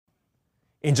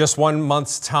In just 1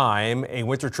 month's time, a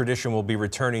winter tradition will be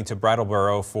returning to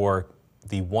Brattleboro for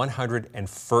the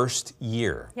 101st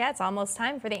year. Yeah, it's almost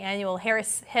time for the annual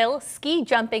Harris Hill ski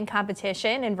jumping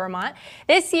competition in Vermont.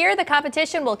 This year, the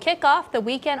competition will kick off the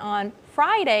weekend on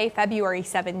Friday, February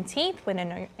 17th, with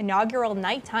an inaugural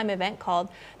nighttime event called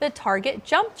the Target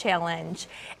Jump Challenge.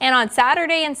 And on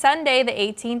Saturday and Sunday, the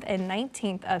 18th and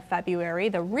 19th of February,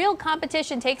 the real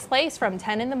competition takes place from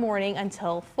 10 in the morning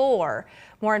until 4.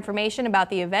 More information about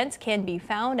the event can be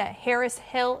found at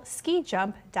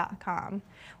harrishillskijump.com.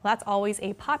 Well, that's always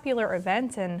a popular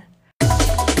event, and